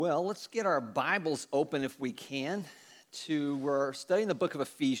Well, let's get our Bibles open if we can. We're studying the book of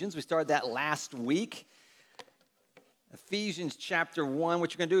Ephesians. We started that last week. Ephesians chapter 1.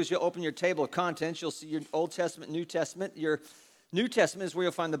 What you're going to do is you'll open your table of contents. You'll see your Old Testament, New Testament. Your New Testament is where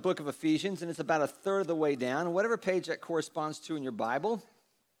you'll find the book of Ephesians, and it's about a third of the way down. And whatever page that corresponds to in your Bible,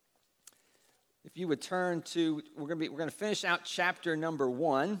 if you would turn to, we're going to finish out chapter number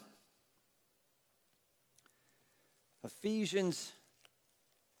 1. Ephesians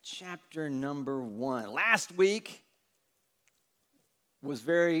chapter number 1. Last week was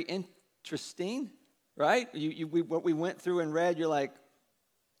very interesting, right? What we went through and read, you're like,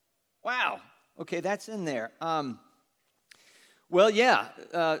 wow, okay, that's in there.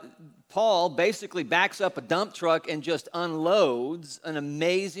 Paul basically backs up a dump truck and just unloads an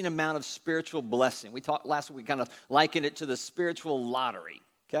amazing amount of spiritual blessing. We talked last week, we kind of likened it to the spiritual lottery,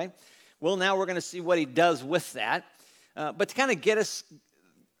 okay? Well, now we're going to see what he does with that. But to kind of get us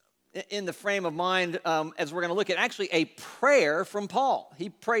in the frame of mind, as we're going to look at actually a prayer from Paul. He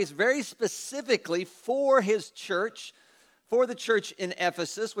prays very specifically for his church, for the church in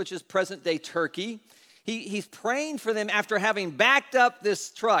Ephesus, which is present-day Turkey. He's praying for them after having backed up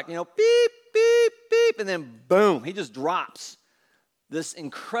this truck, beep, beep, beep, and then boom, he just drops this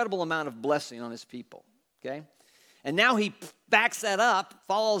incredible amount of blessing on his people, okay? And now he backs that up,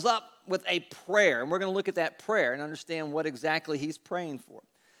 follows up with a prayer, and we're going to look at that prayer and understand what exactly he's praying for.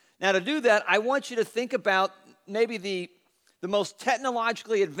 Now, to do that, I want you to think about maybe the most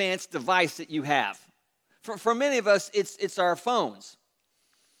technologically advanced device that you have. For many of us, it's our phones.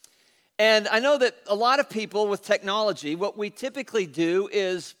 And I know that a lot of people with technology, what we typically do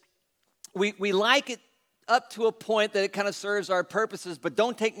is we like it up to a point that it kind of serves our purposes, but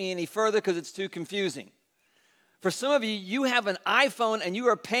don't take me any further because it's too confusing. For some of you, you have an iPhone and you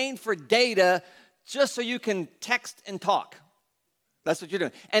are paying for data just so you can text and talk. That's what you're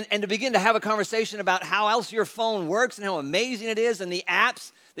doing. And to begin to have a conversation about how else your phone works and how amazing it is and the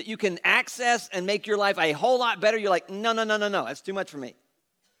apps that you can access and make your life a whole lot better, you're like, no, that's too much for me.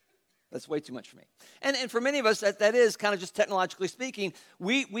 That's way too much for me. And for many of us, that is kind of just technologically speaking,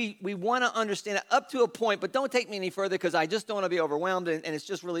 we want to understand it up to a point, but don't take me any further because I just don't want to be overwhelmed and it's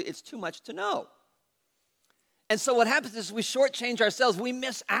just really, it's too much to know. And so what happens is we shortchange ourselves. We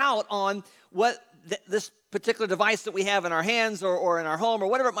miss out on what this particular device that we have in our hands or in our home or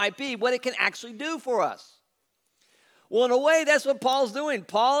whatever it might be, what it can actually do for us. Well, in a way, that's what Paul's doing.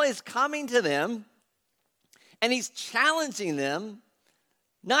 Paul is coming to them, and he's challenging them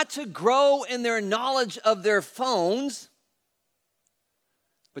not to grow in their knowledge of their phones,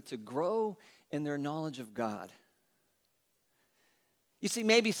 but to grow in their knowledge of God. You see,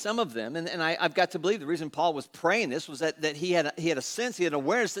 maybe some of them, and I've got to believe the reason Paul was praying this was that he had a sense, he had an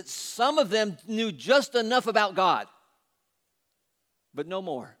awareness that some of them knew just enough about God, but no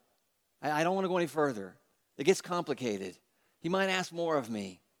more. I don't want to go any further. It gets complicated. He might ask more of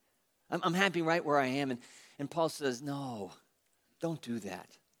me. I'm happy right where I am. And Paul says, no, don't do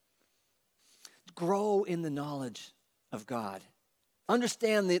that. Grow in the knowledge of God.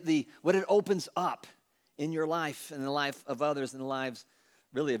 Understand what it opens up in your life and the life of others and the lives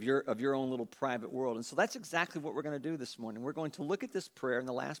really of your own little private world. And so that's exactly what we're going to do this morning. We're going to look at this prayer in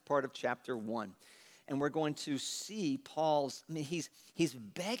the last part of chapter 1. And we're going to see he's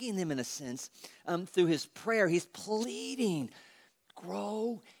begging them in a sense through his prayer. He's pleading,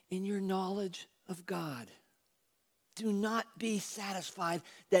 grow in your knowledge of God. Do not be satisfied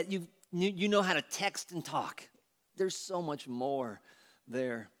that you know how to text and talk. There's so much more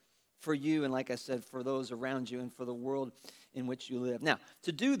there for you and, like I said, for those around you and for the world in which you live. Now,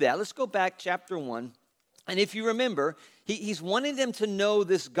 to do that, let's go back chapter 1. And if you remember, he's wanting them to know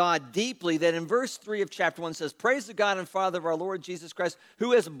this God deeply, that in verse 3 of chapter 1 says, praise the God and Father of our Lord Jesus Christ,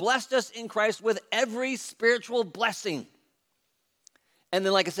 who has blessed us in Christ with every spiritual blessing. And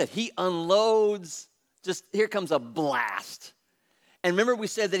then, like I said, he unloads, just here comes a blast. And remember we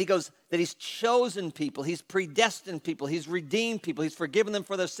said that he's chosen people, he's predestined people, he's redeemed people, he's forgiven them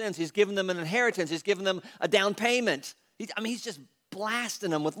for their sins, he's given them an inheritance, he's given them a down payment. He's just blasting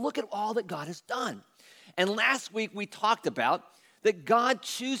them with, look at all that God has done. And last week we talked about that God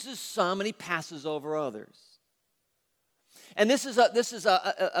chooses some and he passes over others. And this is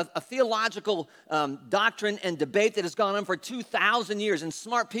a theological doctrine and debate that has gone on for 2,000 years, and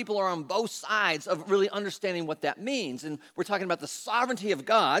smart people are on both sides of really understanding what that means. And we're talking about the sovereignty of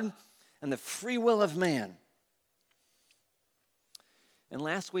God and the free will of man. And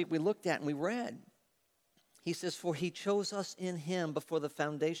last week we looked at and we read, he says, for he chose us in him before the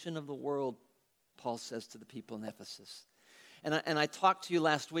foundation of the world, Paul says to the people in Ephesus. And I talked to you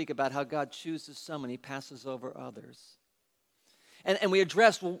last week about how God chooses some and he passes over others. And we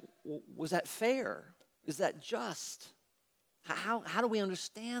addressed, well, was that fair? Is that just? How do we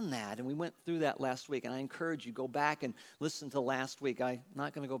understand that? And we went through that last week, and I encourage you, go back and listen to last week. I'm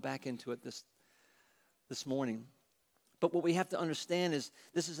not going to go back into it this morning. But what we have to understand is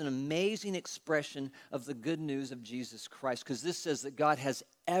this is an amazing expression of the good news of Jesus Christ, because this says that God has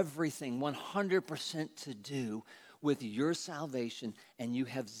everything 100% to do with your salvation, and you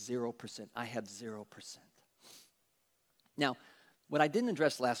have 0%. I have 0%. Now, what I didn't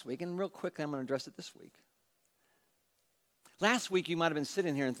address last week, and real quickly I'm going to address it this week. Last week you might have been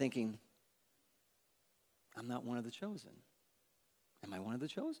sitting here and thinking, I'm not one of the chosen. Am I one of the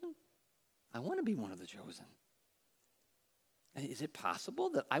chosen? I want to be one of the chosen. And is it possible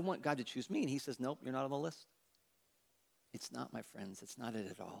that I want God to choose me? And he says, nope, you're not on the list. It's not, my friends. It's not it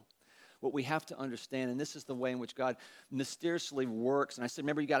at all. What we have to understand, and this is the way in which God mysteriously works, and I said,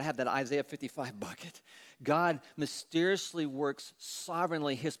 remember, you got to have that Isaiah 55 bucket. God mysteriously works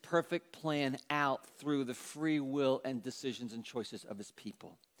sovereignly his perfect plan out through the free will and decisions and choices of his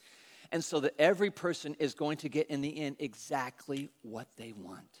people. And so that every person is going to get, in the end, exactly what they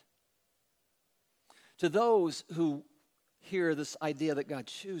want. To those who hear this idea that God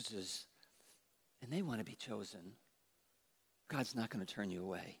chooses, and they want to be chosen, God's not going to turn you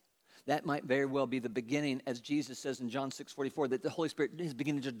away. That might very well be the beginning, as Jesus says in John 6:44, that the Holy Spirit is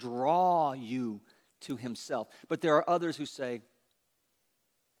beginning to draw you to himself. But there are others who say,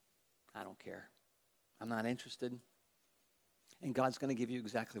 I don't care. I'm not interested. And God's going to give you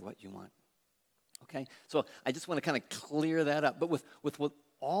exactly what you want. Okay? So I just want to kind of clear that up. But with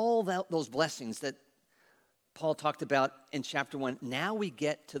all those blessings that Paul talked about in chapter 1, now we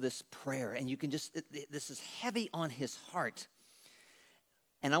get to this prayer. And you can just, this is heavy on his heart.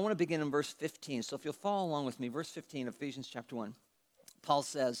 And I want to begin in verse 15. So if you'll follow along with me, verse 15 of Ephesians chapter 1, Paul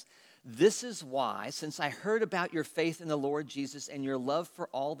says, this is why, since I heard about your faith in the Lord Jesus and your love for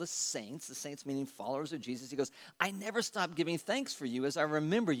all the saints meaning followers of Jesus, he goes, I never stop giving thanks for you as I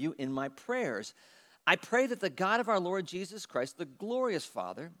remember you in my prayers. I pray that the God of our Lord Jesus Christ, the glorious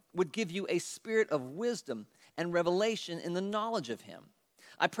Father, would give you a spirit of wisdom and revelation in the knowledge of him.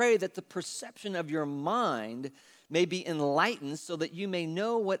 I pray that the perception of your mind may be enlightened so that you may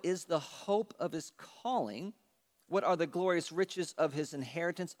know what is the hope of his calling, what are the glorious riches of his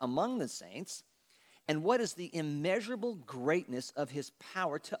inheritance among the saints, and what is the immeasurable greatness of his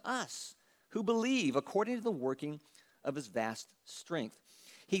power to us who believe according to the working of his vast strength.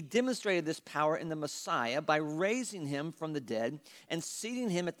 He demonstrated this power in the Messiah by raising him from the dead and seating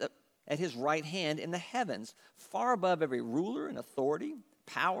him at his right hand in the heavens, far above every ruler and authority,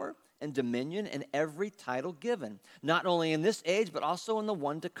 power, and dominion, and every title given, not only in this age, but also in the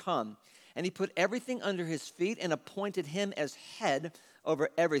one to come. And he put everything under his feet and appointed him as head over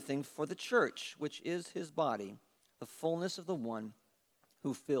everything for the church, which is his body, the fullness of the one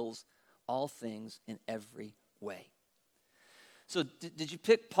who fills all things in every way. So did you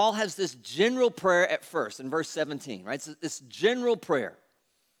pick? Paul has this general prayer at first in verse 17, right? So this general prayer.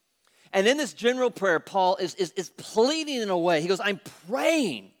 And in this general prayer, Paul is pleading in a way. He goes, I'm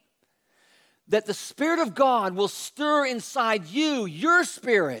praying that the Spirit of God will stir inside you, your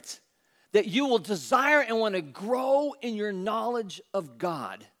spirit, that you will desire and want to grow in your knowledge of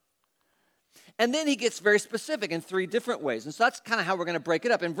God. And then he gets very specific in 3 different ways. And so that's kind of how we're going to break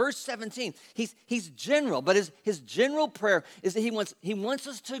it up. In verse 17, he's general, but his general prayer is that he wants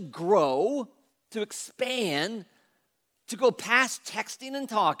us to grow, to expand, to go past texting and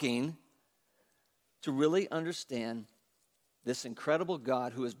talking, to really understand this incredible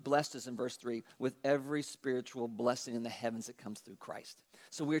God who has blessed us in verse 3 with every spiritual blessing in the heavens that comes through Christ.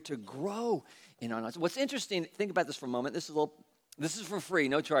 So we're to grow in our knowledge. What's interesting, think about this for a moment. This is for free,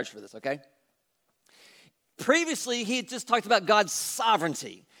 no charge for this, okay? Previously, he had just talked about God's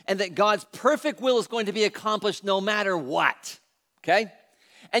sovereignty and that God's perfect will is going to be accomplished no matter what, okay?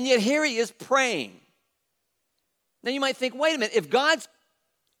 And yet here he is praying. Now you might think, wait a minute, if God's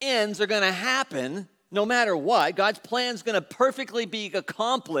ends are going to happen no matter what, God's plan is going to perfectly be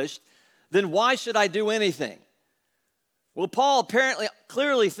accomplished, then why should I do anything? Well, Paul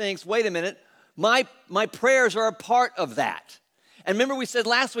clearly thinks, wait a minute, my prayers are a part of that. And remember we said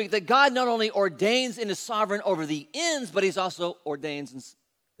last week that God not only ordains and is sovereign over the ends, but he's also ordains and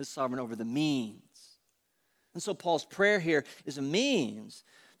is sovereign over the means. And so Paul's prayer here is a means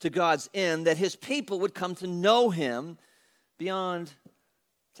to God's end that his people would come to know him beyond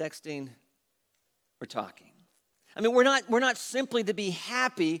texting or talking. I mean, we're not simply to be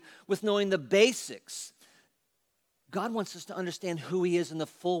happy with knowing the basics. God wants us to understand who he is in the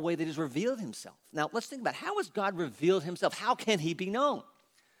full way that he's revealed himself. Now, let's think about how has God revealed himself? How can he be known?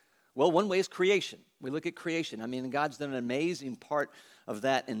 Well, one way is creation. We look at creation. I mean, God's done an amazing part of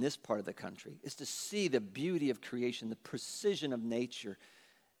that in this part of the country, is to see the beauty of creation, the precision of nature,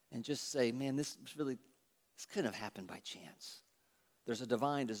 and just say, man, this couldn't have happened by chance. There's a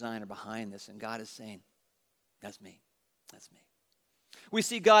divine designer behind this, and God is saying, that's me. That's me. We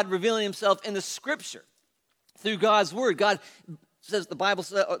see God revealing himself in the Scripture through God's word. God says, the Bible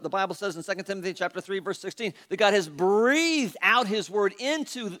says in 2 Timothy chapter 3, verse 16, that God has breathed out his word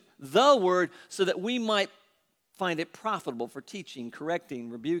into the word so that we might find it profitable for teaching, correcting,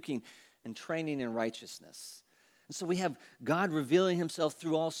 rebuking, and training in righteousness. And so we have God revealing himself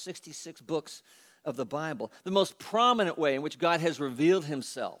through all 66 books of the Bible. The most prominent way in which God has revealed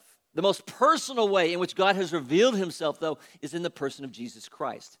himself, the most personal way in which God has revealed himself, though, is in the person of Jesus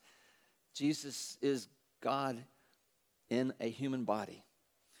Christ. Jesus is God in a human body.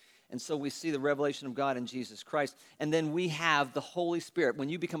 And so we see the revelation of God in Jesus Christ. And then we have the Holy Spirit. When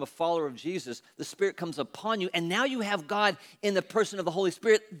you become a follower of Jesus, the Spirit comes upon you. And now you have God in the person of the Holy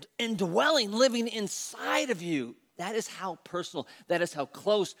Spirit indwelling, living inside of you. That is how personal, that is how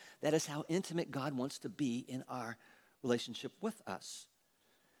close, that is how intimate God wants to be in our relationship with us.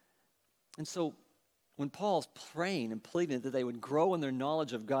 And so when Paul's praying and pleading that they would grow in their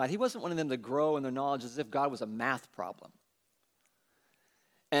knowledge of God, he wasn't wanting them to grow in their knowledge as if God was a math problem.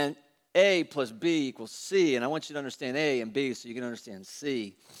 And A plus B equals C, and I want you to understand A and B so you can understand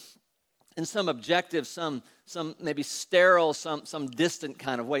C. In some objective, some maybe sterile, some distant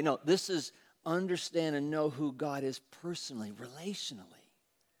kind of way. No, this is understand and know who God is personally, relationally.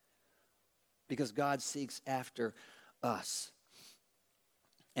 Because God seeks after us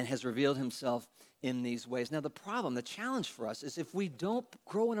and has revealed himself in these ways. Now, the challenge for us is if we don't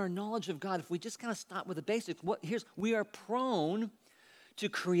grow in our knowledge of God, if we just kind of stop with the basics, we are prone to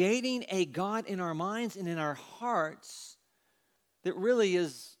creating a God in our minds and in our hearts that really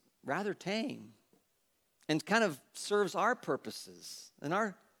is rather tame and kind of serves our purposes and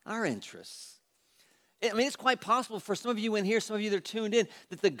our interests. I mean, it's quite possible for some of you in here, some of you that are tuned in,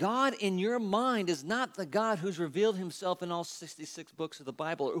 that the God in your mind is not the God who's revealed himself in all 66 books of the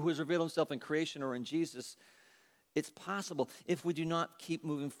Bible or who has revealed himself in creation or in Jesus. It's possible if we do not keep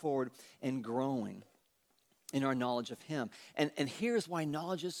moving forward and growing in our knowledge of him. And here's why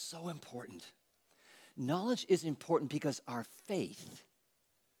knowledge is so important. Knowledge is important because our faith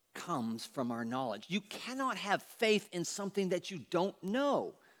comes from our knowledge. You cannot have faith in something that you don't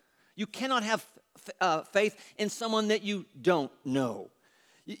know. You cannot have faith in someone that you don't know.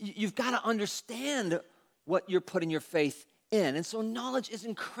 You've got to understand what you're putting your faith in. And so knowledge is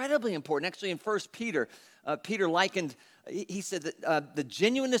incredibly important. Actually, in 1 Peter, Peter likened, he said that the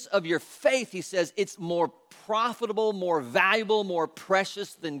genuineness of your faith, he says, it's more profitable, more valuable, more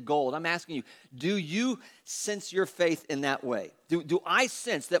precious than gold. I'm asking you, do you sense your faith in that way? Do I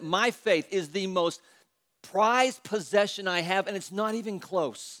sense that my faith is the most prized possession I have, and it's not even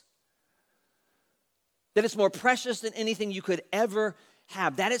close? That it's more precious than anything you could ever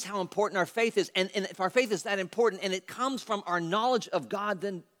have. That is how important our faith is. And if our faith is that important and it comes from our knowledge of God,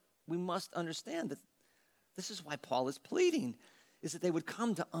 then we must understand that this is why Paul is pleading, is that they would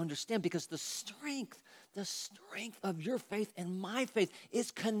come to understand, because the strength of your faith and my faith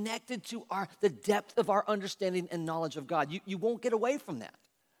is connected to the depth of our understanding and knowledge of God. You won't get away from that.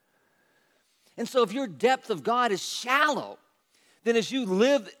 And so if your depth of God is shallow, then as you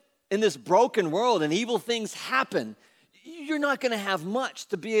live in this broken world and evil things happen, you're not going to have much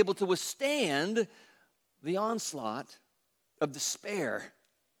to be able to withstand the onslaught of despair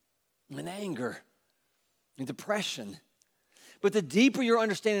and anger and depression. But the deeper your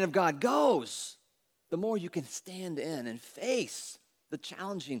understanding of God goes, the more you can stand in and face the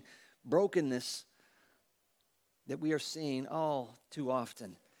challenging brokenness that we are seeing all too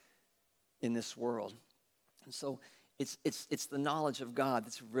often in this world. And so it's the knowledge of God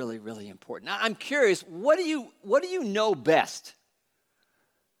that's really, really important. Now, I'm curious, what do you know best?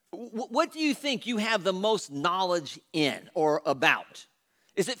 What do you think you have the most knowledge in or about?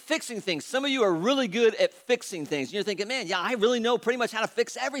 Is it fixing things? Some of you are really good at fixing things. You're thinking, man, yeah, I really know pretty much how to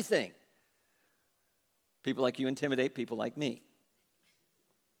fix everything. People like you intimidate people like me.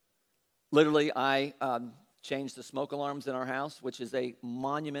 Literally, I changed the smoke alarms in our house, which is a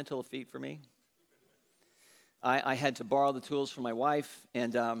monumental feat for me. I had to borrow the tools from my wife,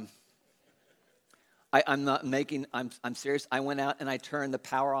 and I'm serious. I went out and I turned the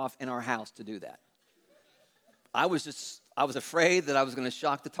power off in our house to do that. I was afraid that I was going to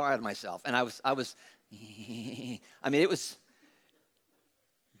shock the tar out of myself, and I was. I mean, it was.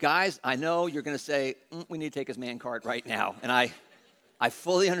 Guys, I know you're going to say, we need to take his man card right now, and I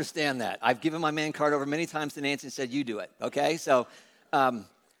fully understand that. I've given my man card over many times to Nancy and said, you do it, okay? So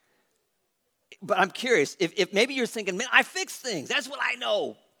But I'm curious, if maybe you're thinking, man, I fix things. That's what I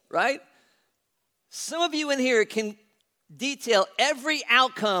know, right? Some of you in here can detail every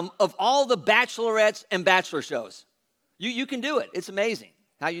outcome of all the bachelorettes and bachelor shows. You can do it. It's amazing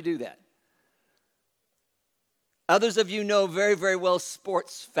how you do that. Others of you know very, very well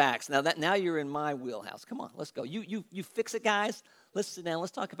sports facts. Now you're in my wheelhouse. Come on, let's go. You fix it, guys. Let's sit down.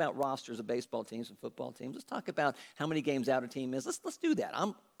 Let's talk about rosters of baseball teams and football teams. Let's talk about how many games out a team is. Let's do that.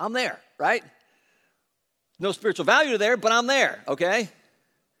 I'm there, right? No spiritual value there, but I'm there, okay?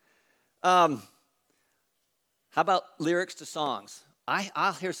 How about lyrics to songs?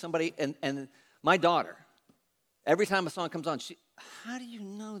 I'll hear somebody, and my daughter, every time a song comes on, how do you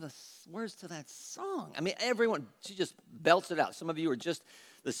know the words to that song? I mean, everyone, she just belts it out. Some of you are just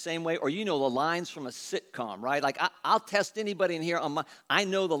the same way, or you know the lines from a sitcom, right? Like, I'll test anybody in here I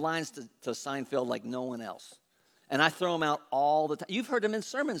know the lines to Seinfeld like no one else. And I throw them out all the time. You've heard them in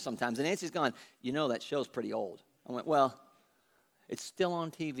sermons sometimes, and Nancy's gone, you know that show's pretty old. I went, well, it's still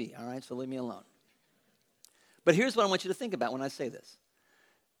on TV, all right, so leave me alone. But here's what I want you to think about when I say this.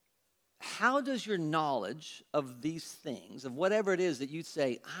 How does your knowledge of these things, of whatever it is that you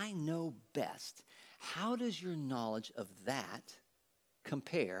say, I know best, how does your knowledge of that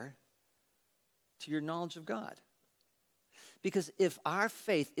compare to your knowledge of God? Because if our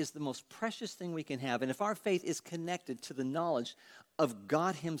faith is the most precious thing we can have, and if our faith is connected to the knowledge of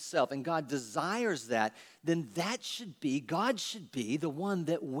God himself, and God desires that, then God should be the one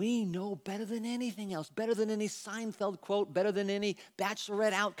that we know better than anything else, better than any Seinfeld quote, better than any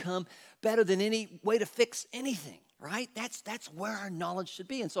bachelorette outcome, better than any way to fix anything, right? That's where our knowledge should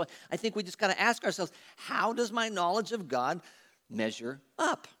be. And so I think we just got to ask ourselves, how does my knowledge of God measure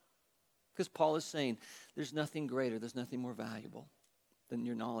up? Because Paul is saying there's nothing greater, there's nothing more valuable than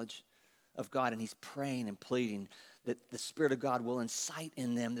your knowledge of God. And he's praying and pleading that the Spirit of God will incite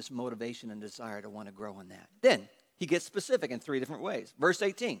in them this motivation and desire to want to grow in that. Then he gets specific in 3 different ways. Verse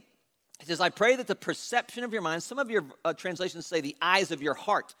 18, he says, I pray that the perception of your mind, some of your translations say the eyes of your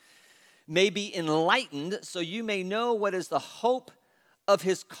heart, may be enlightened so you may know what is the hope of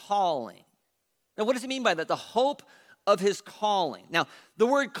his calling. Now, what does he mean by that? The hope of his calling. Now, the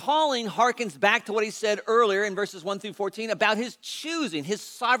word calling harkens back to what he said earlier in verses 1 through 14 about his choosing, his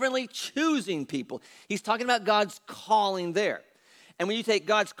sovereignly choosing people. He's talking about God's calling there. And when you take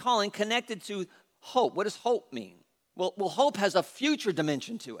God's calling connected to hope, what does hope mean? Well, hope has a future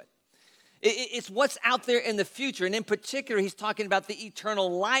dimension to it. It's what's out there in the future. And in particular, he's talking about the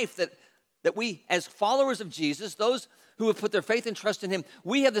eternal life that we, as followers of Jesus, those who have put their faith and trust in him,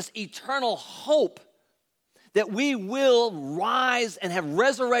 we have this eternal hope that we will rise and have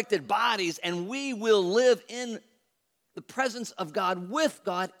resurrected bodies, and we will live in the presence of God with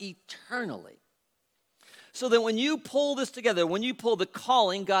God eternally. So that when you pull this together, when you pull the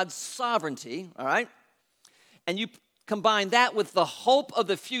calling, God's sovereignty, all right, and you combine that with the hope of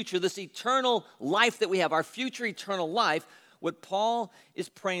the future, this eternal life that we have, our future eternal life, what Paul is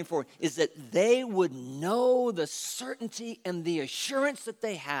praying for is that they would know the certainty and the assurance that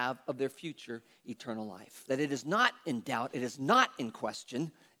they have of their future eternal life. That it is not in doubt, it is not in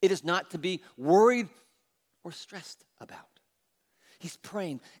question, it is not to be worried or stressed about. He's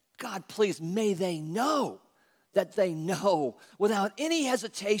praying, God, please, may they know that they know without any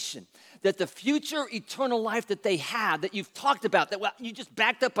hesitation that the future eternal life that they have, that you've talked about, that you just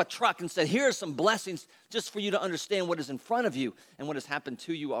backed up a truck and said, here are some blessings just for you to understand what is in front of you and what has happened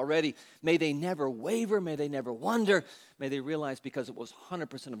to you already. May they never waver. May they never wonder. May they realize because it was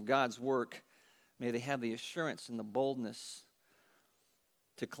 100% of God's work, may they have the assurance and the boldness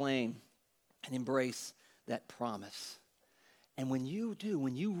to claim and embrace that promise. And when you do,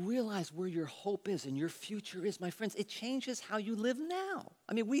 when you realize where your hope is and your future is, my friends, it changes how you live now.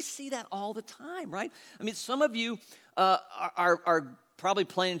 I mean, we see that all the time, right? I mean, some of you are probably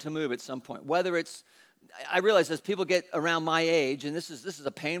planning to move at some point, whether it's, I realize as people get around my age, and this is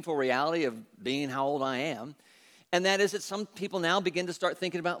a painful reality of being how old I am, and that is that some people now begin to start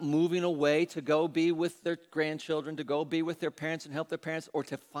thinking about moving away to go be with their grandchildren, to go be with their parents and help their parents, or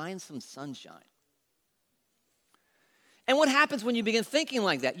to find some sunshine. And what happens when you begin thinking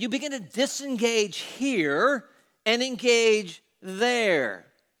like that? You begin to disengage here and engage there.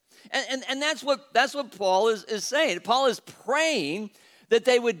 And that's what Paul is saying. Paul is praying that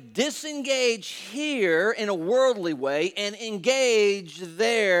they would disengage here in a worldly way and engage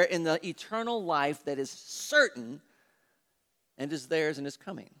there in the eternal life that is certain and is theirs and is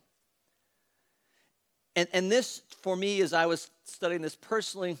coming. And this, for me, as I was studying this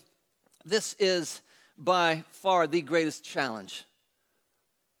personally, this is by far the greatest challenge.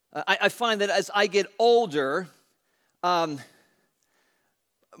 I find that as I get older,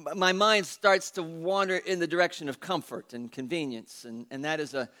 my mind starts to wander in the direction of comfort and convenience, and that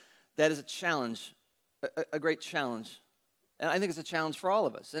is a challenge, a great challenge. And I think it's a challenge for all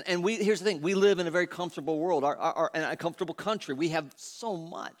of us. And here's the thing, we live in a very comfortable world, in a comfortable country. We have so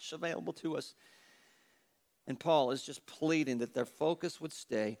much available to us. And Paul is just pleading that their focus would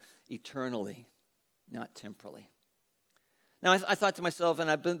stay eternally, not temporally. Now, I thought to myself,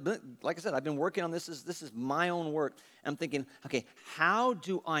 and I've been, like I said, I've been working on this. This is my own work. I'm thinking, okay, how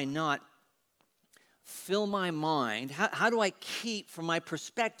do I not fill my mind? How do I keep, from my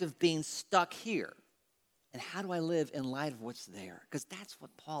perspective, being stuck here? And how do I live in light of what's there? Because that's what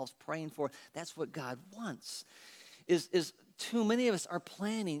Paul's praying for. That's what God wants. Is too many of us are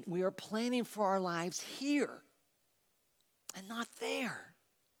planning. We are planning for our lives here and not there.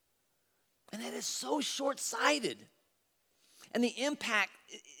 And it is so short-sighted. And the impact,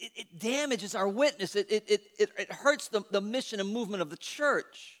 it damages our witness. It hurts the mission and movement of the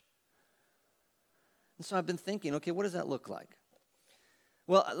church. And so I've been thinking, okay, what does that look like?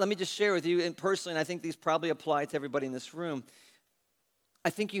 Well, let me just share with you, and personally, and I think these probably apply to everybody in this room, I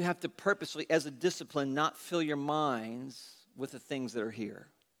think you have to purposely, as a discipline, not fill your minds with the things that are here.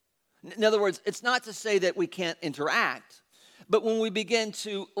 In other words, it's not to say that we can't interact, but when we begin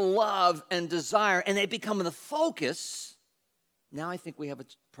to love and desire, and they become the focus, now I think we have a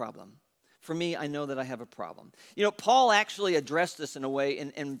problem. For me, I know that I have a problem. You know, Paul actually addressed this in a way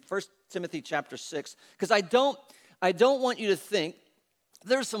in 1 Timothy chapter 6, because I don't want you to think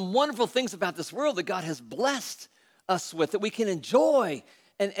there's some wonderful things about this world that God has blessed us with, that we can enjoy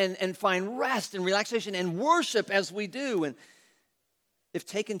and find rest and relaxation and worship as we do. And if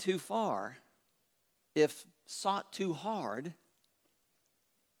taken too far, if sought too hard,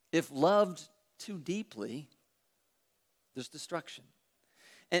 if loved too deeply, there's destruction.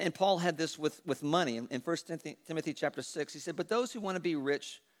 And Paul had this with money. In 1 Timothy chapter 6, he said, "But those who want to be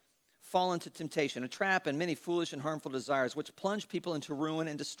rich fall into temptation, a trap, and many foolish and harmful desires, which plunge people into ruin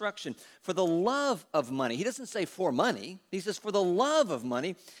and destruction. For the love of money," he doesn't say for money, he says, "for the love of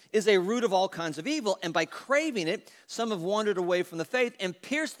money is a root of all kinds of evil, and by craving it, some have wandered away from the faith and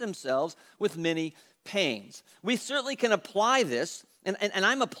pierced themselves with many pains." We certainly can apply this, and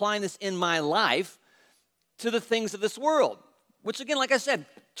I'm applying this in my life, to the things of this world, which again, like I said,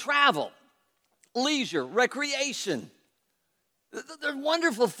 travel, leisure, recreation. They're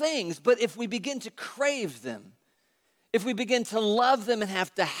wonderful things, but if we begin to crave them, if we begin to love them and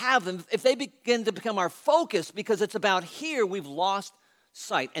have to have them, if they begin to become our focus because it's about here, we've lost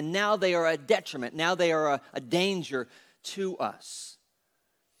sight. And now they are a detriment. Now they are a danger to us.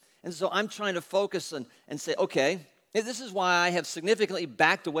 And so I'm trying to focus and say, okay, this is why I have significantly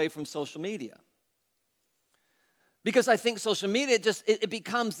backed away from social media. Because I think social media it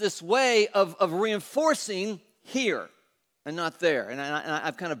becomes this way of reinforcing here and not there. And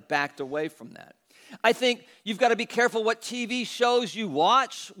I've kind of backed away from that. I think you've got to be careful what TV shows you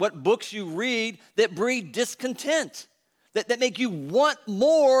watch, what books you read that breed discontent, that make you want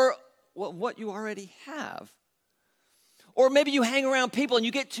more what you already have. Or maybe you hang around people and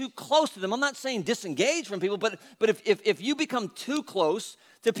you get too close to them. I'm not saying disengage from people, but if you become too close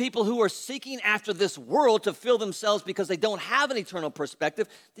to people who are seeking after this world to fill themselves because they don't have an eternal perspective,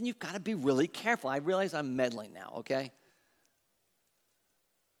 then you've got to be really careful. I realize I'm meddling now, okay?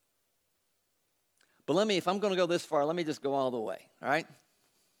 But if I'm going to go this far, let me just go all the way, all right?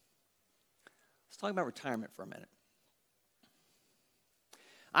 Let's talk about retirement for a minute.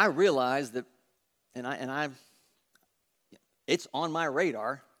 I realize that, it's on my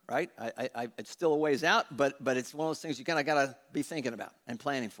radar, right? It's still a ways out, but it's one of those things you kind of got to be thinking about and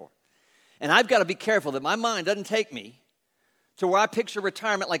planning for. And I've got to be careful that my mind doesn't take me to where I picture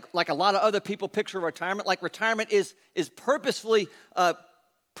retirement like a lot of other people picture retirement, like retirement is purposefully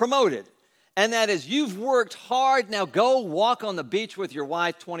promoted. And that is, you've worked hard, now go walk on the beach with your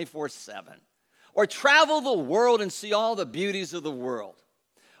wife 24/7. Or travel the world and see all the beauties of the world.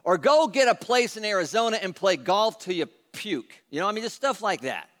 Or go get a place in Arizona and play golf till you puke. Just stuff like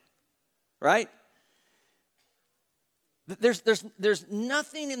that, right? There's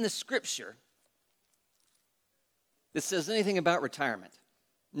nothing in the scripture that says anything about retirement.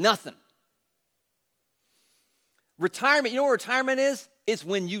 Nothing. Retirement, you know what retirement is? It's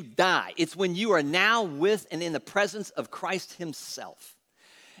when you die. It's when you are now with and in the presence of Christ himself.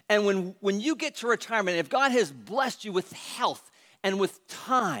 And when you get to retirement, if God has blessed you with health and with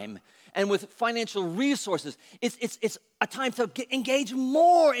time and with financial resources, it's a time to engage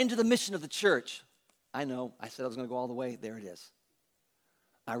more into the mission of the church. I know, I said I was going to go all the way. There it is.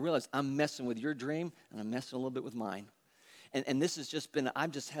 I realize I'm messing with your dream, and I'm messing a little bit with mine. And this has just been,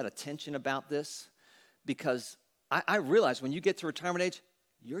 I've just had a tension about this because I realize when you get to retirement age,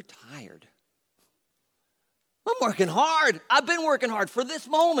 you're tired. I'm working hard. I've been working hard for this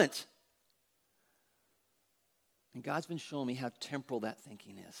moment. And God's been showing me how temporal that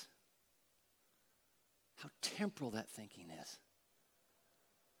thinking is. How temporal that thinking is.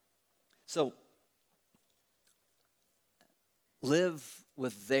 So, live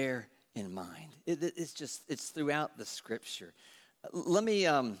with there in mind. It's throughout the Scripture. Let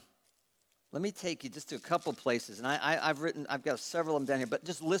me take you just to a couple places, and I've got several of them down here, but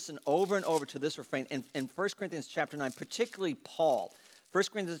just listen over and over to this refrain in 1 Corinthians chapter 9, particularly Paul. 1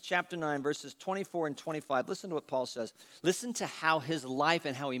 Corinthians chapter 9, verses 24 and 25. Listen to what Paul says. Listen to how his life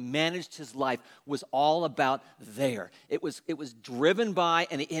and how he managed his life was all about there. It was driven by,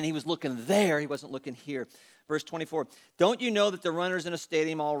 and he was looking there. He wasn't looking here. Verse 24. Don't you know that the runners in a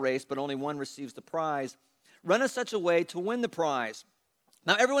stadium all race, but only one receives the prize? Run in such a way to win the prize.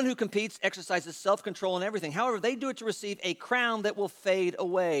 Now, everyone who competes exercises self-control in everything. However, they do it to receive a crown that will fade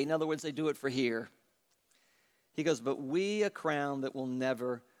away. In other words, they do it for here. He goes, but we a crown that will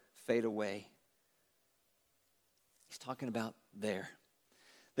never fade away. He's talking about there.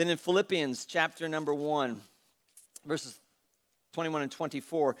 Then in Philippians chapter number 1, verses 21 and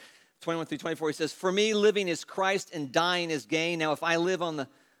 24, 21 through 24, he says, for me, living is Christ and dying is gain. Now, if I live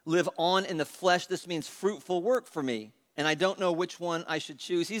on in the flesh, this means fruitful work for me. And I don't know which one I should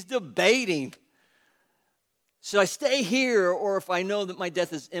choose. He's debating. Should I stay here, or if I know that my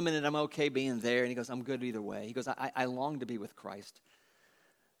death is imminent, I'm okay being there? And he goes, I'm good either way. He goes, I long to be with Christ.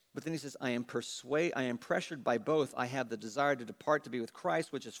 But then he says, I am pressured by both. I have the desire to depart to be with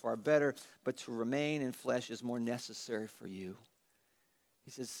Christ, which is far better, but to remain in flesh is more necessary for you.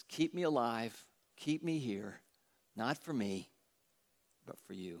 He says, keep me alive, keep me here, not for me, but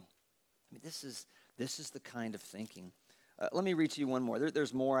for you. I mean, this is the kind of thinking. Let me read to you one more.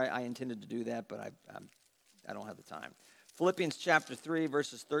 There's more. I intended to do that, but I don't have the time. Philippians chapter 3,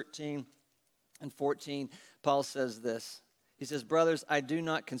 verses 13 and 14, Paul says this. He says, brothers, I do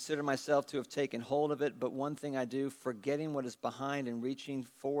not consider myself to have taken hold of it, but one thing I do, forgetting what is behind and reaching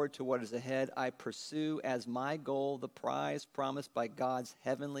forward to what is ahead, I pursue as my goal the prize promised by God's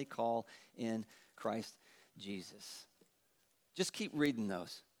heavenly call in Christ Jesus. Just keep reading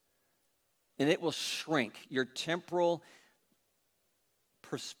those. And it will shrink your temporal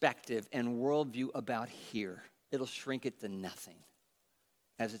perspective and worldview about here. It'll shrink it to nothing,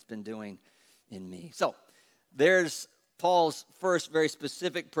 as it's been doing in me. So there's Paul's first very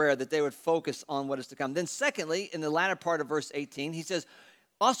specific prayer, that they would focus on what is to come. Then secondly, in the latter part of verse 18, he says,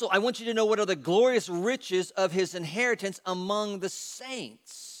 also, I want you to know what are the glorious riches of his inheritance among the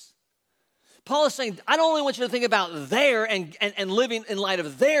saints. Paul is saying, I don't only want you to think about there and living in light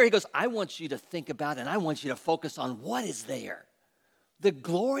of there. He goes, I want you to think about and I want you to focus on what is there. The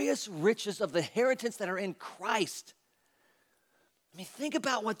glorious riches of the inheritance that are in Christ. I mean, think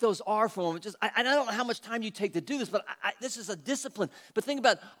about what those are for a moment. I don't know how much time you take to do this, but this is a discipline. But think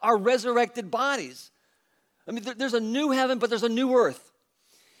about our resurrected bodies. I mean, there's a new heaven, but there's a new earth.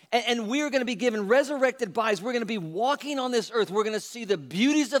 And we are going to be given resurrected bodies. We're going to be walking on this earth. We're going to see the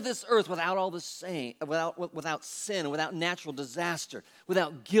beauties of this earth without all the without sin, without natural disaster,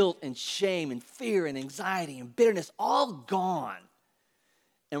 without guilt and shame and fear and anxiety and bitterness, all gone.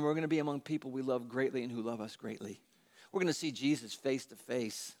 And we're going to be among people we love greatly and who love us greatly. We're going to see Jesus face to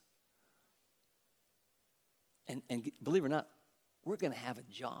face. And believe it or not, we're going to have a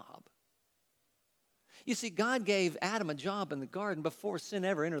job. You see, God gave Adam a job in the garden before sin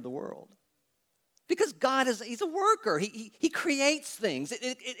ever entered the world. Because he's a worker. He creates things.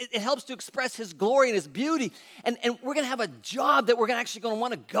 It helps to express his glory and his beauty. And we're going to have a job that we're actually going to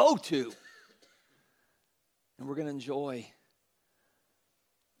want to go to. And we're going to enjoy.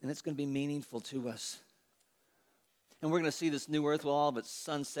 And it's going to be meaningful to us. And we're going to see this new earth with all of its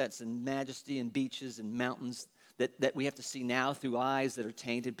sunsets and majesty and beaches and mountains that we have to see now through eyes that are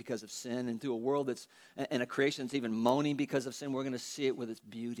tainted because of sin, and through a world and a creation that's even moaning because of sin. We're going to see it with its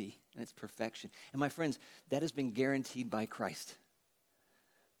beauty and its perfection. And my friends, that has been guaranteed by Christ.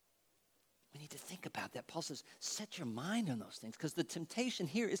 We need to think about that. Paul says, set your mind on those things, because the temptation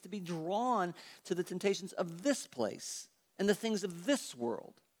here is to be drawn to the temptations of this place and the things of this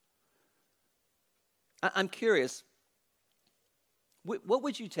world. I'm curious, what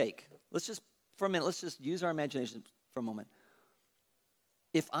would you take? For a minute, let's just use our imagination for a moment.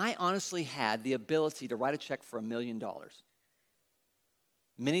 If I honestly had the ability to write a check for $1 million,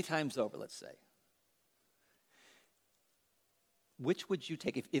 many times over, let's say, which would you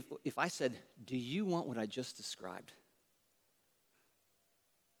take? If I said, do you want what I just described?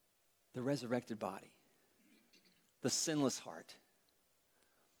 The resurrected body, the sinless heart,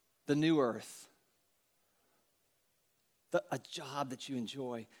 the new earth, a job that you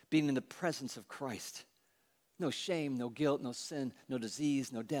enjoy, being in the presence of Christ. No shame, no guilt, no sin, no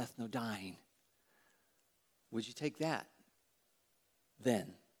disease, no death, no dying. Would you take that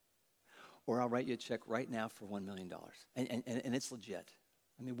then? Or I'll write you a check right now for $1 million. And it's legit.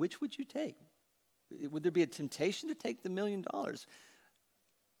 I mean, which would you take? Would there be a temptation to take the $1 million?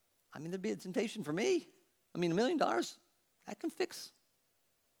 I mean, there'd be a temptation for me. I mean, $1 million, that can fix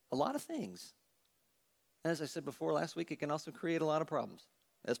a lot of things. And as I said before last week, it can also create a lot of problems,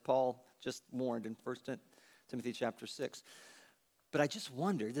 as Paul just warned in 1 Timothy chapter 6. But I just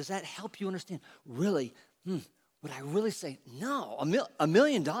wonder, does that help you understand? Really, would I really say, no, $1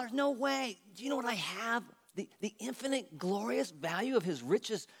 million? No way. Do you know what I have? The infinite, glorious value of his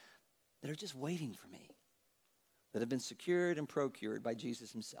riches that are just waiting for me, that have been secured and procured by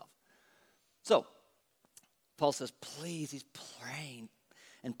Jesus himself. So, Paul says, please, he's praying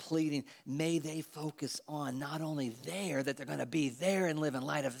and pleading, may they focus on not only there, that they're going to be there and live in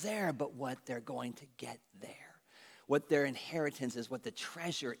light of there, but what they're going to get there, what their inheritance is, what the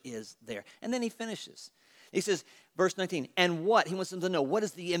treasure is there. And then he finishes. He says, verse 19, and what? He wants them to know, what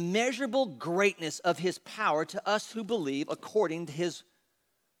is the immeasurable greatness of his power to us who believe according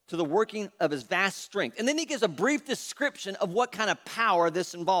to the working of his vast strength. And then he gives a brief description of what kind of power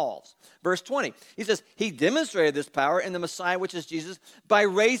this involves. Verse 20, he says, he demonstrated this power in the Messiah, which is Jesus, by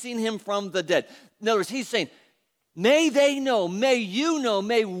raising him from the dead. In other words, he's saying, may they know, may you know,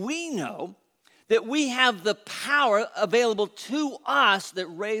 may we know that we have the power available to us that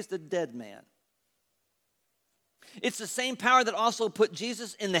raised a dead man. It's the same power that also put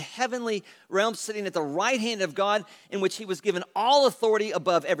Jesus in the heavenly realm, sitting at the right hand of God, in which he was given all authority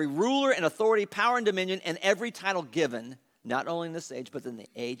above every ruler and authority, power and dominion, and every title given, not only in this age, but in the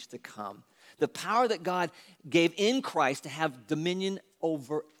age to come. The power that God gave in Christ to have dominion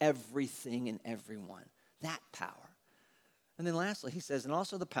over everything and everyone. That power. And then lastly, he says, and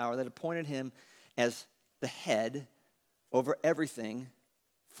also the power that appointed him as the head over everything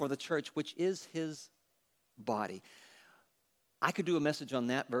for the church, which is his body. I could do a message on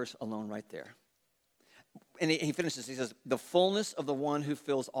that verse alone right there. And he finishes, he says, the fullness of the one who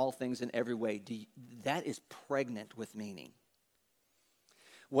fills all things in every way. That is pregnant with meaning.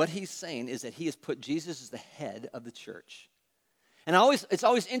 What he's saying is that he has put Jesus as the head of the church. And it's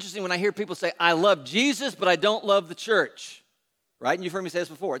always interesting when I hear people say, I love Jesus, but I don't love the church. Right? And you've heard me say this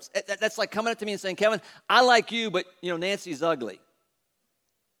before. That's like coming up to me and saying, Kevin, I like you, but Nancy's ugly.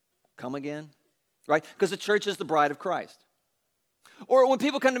 Come again? Right? Because the church is the bride of Christ. Or when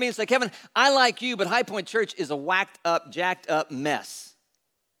people come to me and say, Kevin, I like you, but High Point Church is a whacked up, jacked up mess.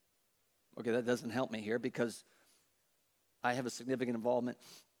 Okay, that doesn't help me here because I have a significant involvement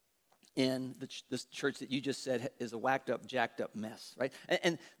in this church that you just said is a whacked up, jacked up mess, right?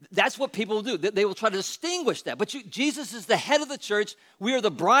 And that's what people do. They will try to distinguish that. But Jesus is the head of the church. We are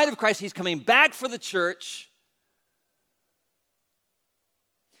the bride of Christ. He's coming back for the church.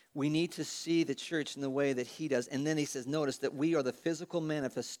 We need to see the church in the way that he does. And then he says, notice that we are the physical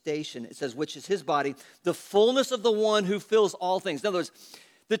manifestation. It says, which is his body, the fullness of the one who fills all things. In other words,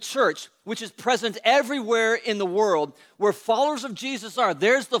 the church, which is present everywhere in the world, where followers of Jesus are,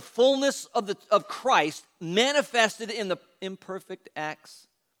 there's the fullness of Christ manifested in the imperfect acts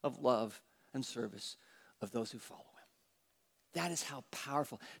of love and service of those who follow him. That is how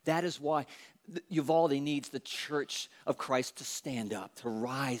powerful. That is why Uvalde needs the church of Christ to stand up, to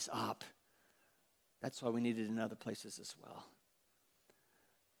rise up. That's why we need it in other places as well.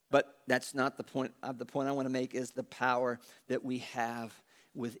 But that's not the point. The point I want to make is the power that we have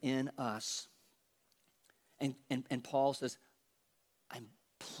within us. And Paul says, I'm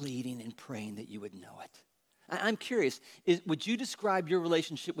pleading and praying that you would know it. I'm curious, would you describe your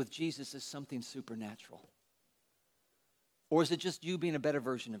relationship with Jesus as something supernatural? Or is it just you being a better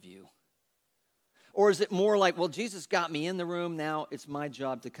version of you? Or is it more like, well, Jesus got me in the room, now it's my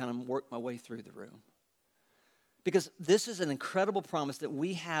job to kind of work my way through the room? Because this is an incredible promise that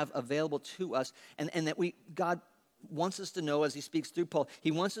we have available to us and that God wants us to know as he speaks through Paul.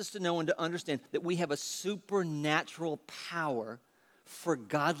 He wants us to know and to understand that we have a supernatural power for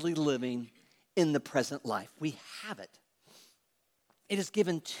godly living in the present life. We have it. It is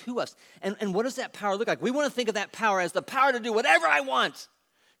given to us. And what does that power look like? We want to think of that power as the power to do whatever I want.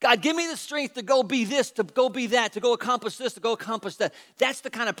 God, give me the strength to go be this, to go be that, to go accomplish this, to go accomplish that. That's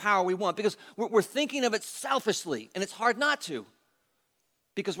the kind of power we want because we're thinking of it selfishly, and it's hard not to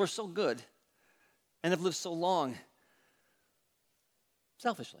because we're so good and have lived so long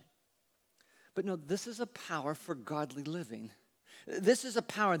selfishly. But no, this is a power for godly living. This is a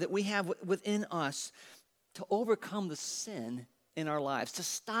power that we have within us to overcome the sin in our lives, to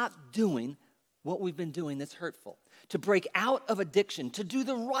stop doing what we've been doing that's hurtful, to break out of addiction, to do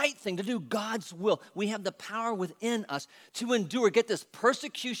the right thing, to do God's will. We have the power within us to endure, get this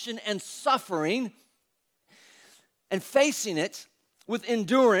persecution and suffering, and facing it with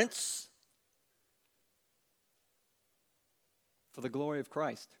endurance for the glory of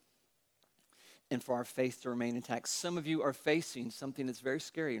Christ and for our faith to remain intact. Some of you are facing something that's very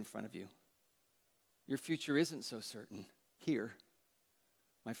scary in front of you. Your future isn't so certain here.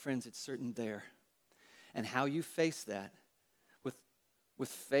 My friends, it's certain there. And how you face that with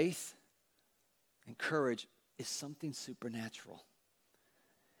faith and courage is something supernatural.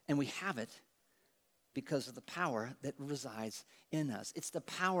 And we have it because of the power that resides in us. It's the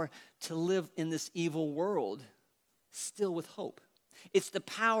power to live in this evil world still with hope. It's the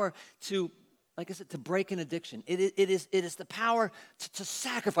power to, like I said, to break an addiction. It is the power to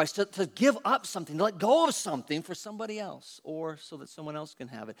sacrifice, to give up something, to let go of something for somebody else or so that someone else can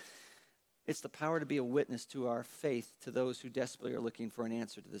have it. It's the power to be a witness to our faith to those who desperately are looking for an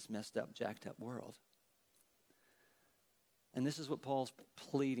answer to this messed up, jacked up world. And this is what Paul's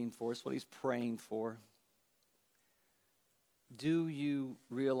pleading for. It's what he's praying for. Do you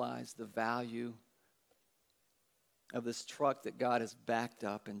realize the value of this truck that God has backed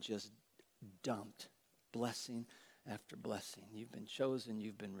up and just dumped blessing after blessing? You've been chosen,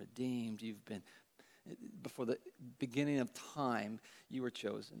 you've been redeemed, before the beginning of time, you were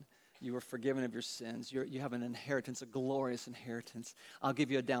chosen. You were forgiven of your sins. You have an inheritance, a glorious inheritance. I'll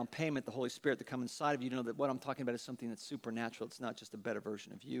give you a down payment, the Holy Spirit, to come inside of you to know that what I'm talking about is something that's supernatural. It's not just a better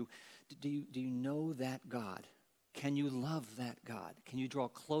version of you. Do you know that God? Can you love that God? Can you draw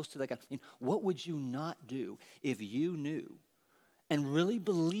close to that God? I mean, what would you not do if you knew and really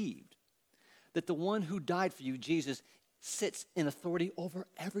believed that the one who died for you, Jesus, sits in authority over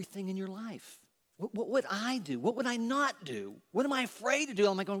everything in your life? What would I do? What would I not do? What am I afraid to do?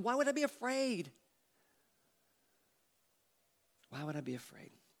 I'm like going, why would I be afraid? Why would I be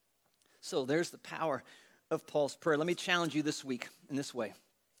afraid? So there's the power of Paul's prayer. Let me challenge you this week in this way.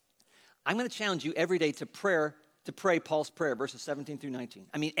 I'm going to challenge you every day to pray Paul's prayer, verses 17 through 19.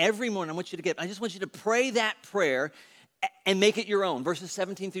 I mean, every morning I just want you to pray that prayer and make it your own, verses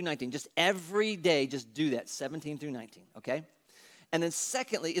 17 through 19. Just every day, just do that, 17 through 19, okay? And then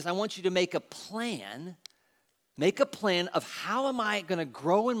secondly is I want you to make a plan of how am I going to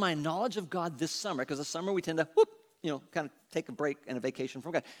grow in my knowledge of God this summer, because this summer we tend to, kind of take a break and a vacation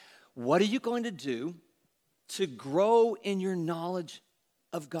from God. What are you going to do to grow in your knowledge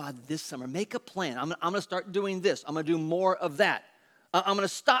of God this summer? Make a plan. I'm going to start doing this. I'm going to do more of that. I'm going to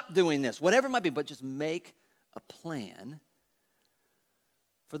stop doing this. Whatever it might be, but just make a plan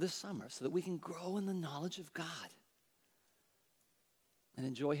for this summer so that we can grow in the knowledge of God and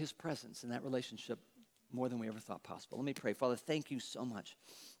enjoy his presence in that relationship more than we ever thought possible. Let me pray. Father, thank you so much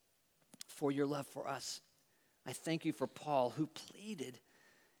for your love for us. I thank you for Paul, who pleaded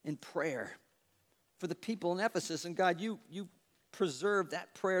in prayer for the people in Ephesus. And God, you preserved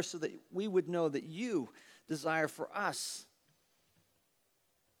that prayer so that we would know that you desire for us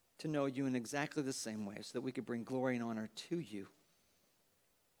to know you in exactly the same way, so that we could bring glory and honor to you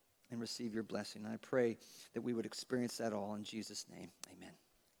and receive your blessing. And I pray that we would experience that all in Jesus' name. Amen.